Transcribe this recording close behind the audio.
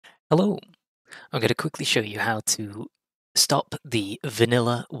Hello, I'm going to quickly show you how to stop the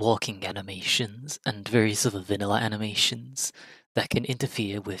vanilla walking animations and various other vanilla animations that can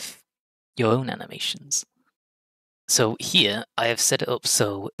interfere with your own animations. So here I have set it up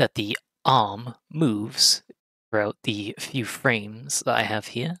so that the arm moves throughout the few frames that I have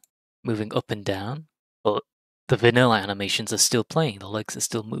here, moving up and down, but the vanilla animations are still playing, the legs are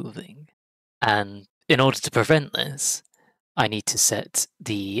still moving. And in order to prevent this, I need to set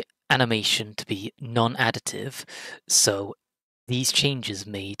the animation to be non-additive, so these changes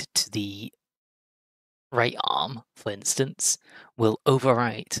made to the right arm, for instance, will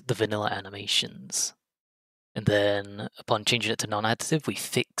overwrite the vanilla animations. And then upon changing it to non-additive, we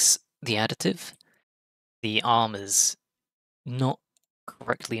fix the additive. The arm is not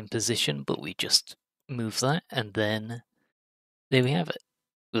correctly in position, but we just move that, and then there we have it.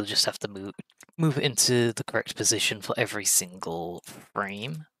 We'll just have to move it into the correct position for every single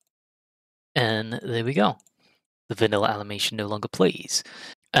frame. And there we go. The vanilla animation no longer plays.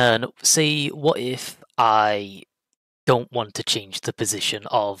 And say, what if I don't want to change the position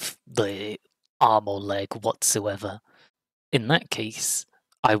of the arm or leg whatsoever? In that case,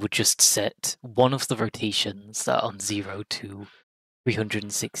 I would just set one of the rotations that are on 0 to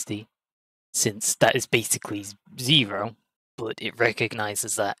 360, since that is basically 0, but it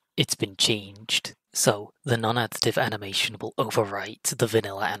recognizes that it's been changed. So the non-additive animation will overwrite the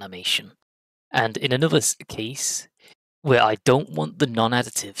vanilla animation. And in another case, where I don't want the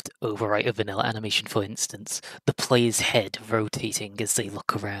non-additive to overwrite a vanilla animation, for instance, the player's head rotating as they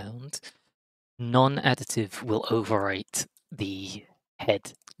look around, non-additive will overwrite the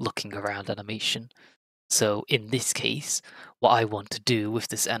head looking around animation. So in this case, what I want to do with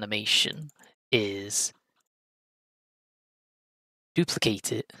this animation is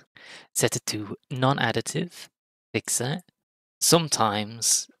duplicate it, set it to non-additive, fix that.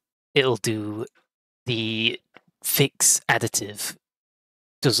 Sometimes it'll do the fix additive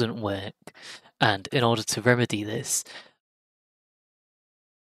doesn't work, and in order to remedy this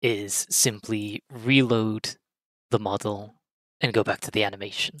is simply reload the model and go back to the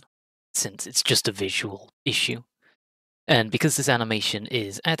animation, since it's just a visual issue. And because this animation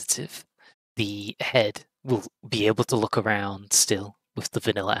is additive, the head will be able to look around still with the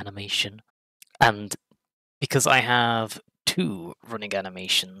vanilla animation. And because I have two running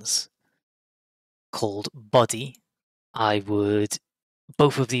animations called body,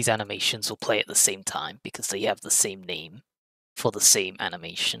 both of these animations will play at the same time because they have the same name for the same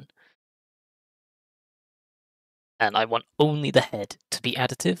animation. And I want only the head to be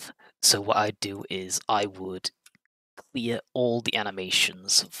additive, so what I'd do is I would clear all the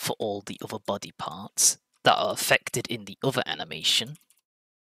animations for all the other body parts that are affected in the other animation,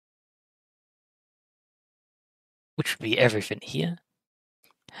 which would be everything here.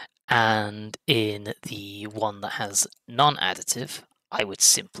 And in the one that has non-additive, I would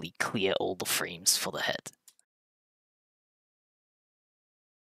simply clear all the frames for the head.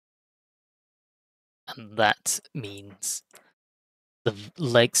 And that means the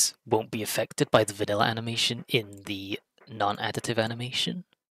legs won't be affected by the vanilla animation in the non-additive animation.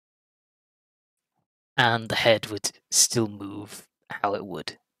 And the head would still move how it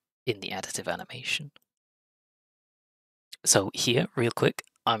would in the additive animation. So here, real quick,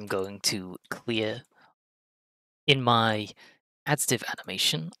 I'm going to clear, in my additive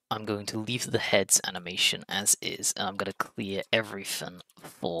animation, I'm going to leave the head's animation as is, and I'm going to clear everything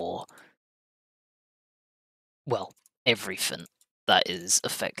for, well, everything that is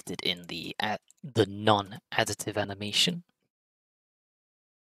affected in the non-additive animation.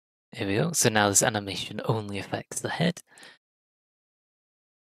 Here we go. So now this animation only affects the head.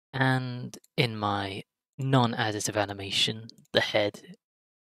 And in my non-additive animation, the head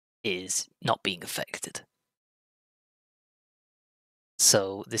is not being affected.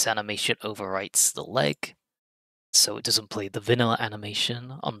 So this animation overwrites the leg, so it doesn't play the vanilla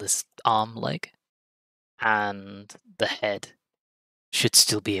animation on this arm leg, and the head should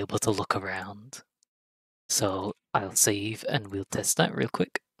still be able to look around. So I'll save and we'll test that real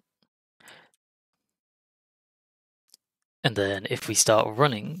quick. And then if we start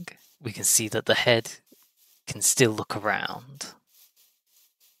running, we can see that the head can still look around.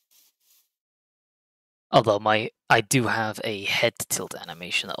 Although I do have a head tilt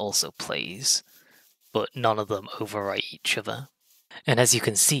animation that also plays, but none of them overwrite each other. And as you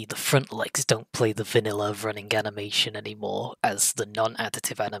can see, the front legs don't play the vanilla running animation anymore, as the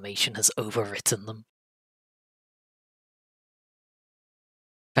non-additive animation has overwritten them.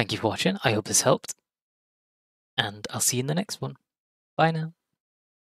 Thank you for watching, I hope this helped, and I'll see you in the next one. Bye now.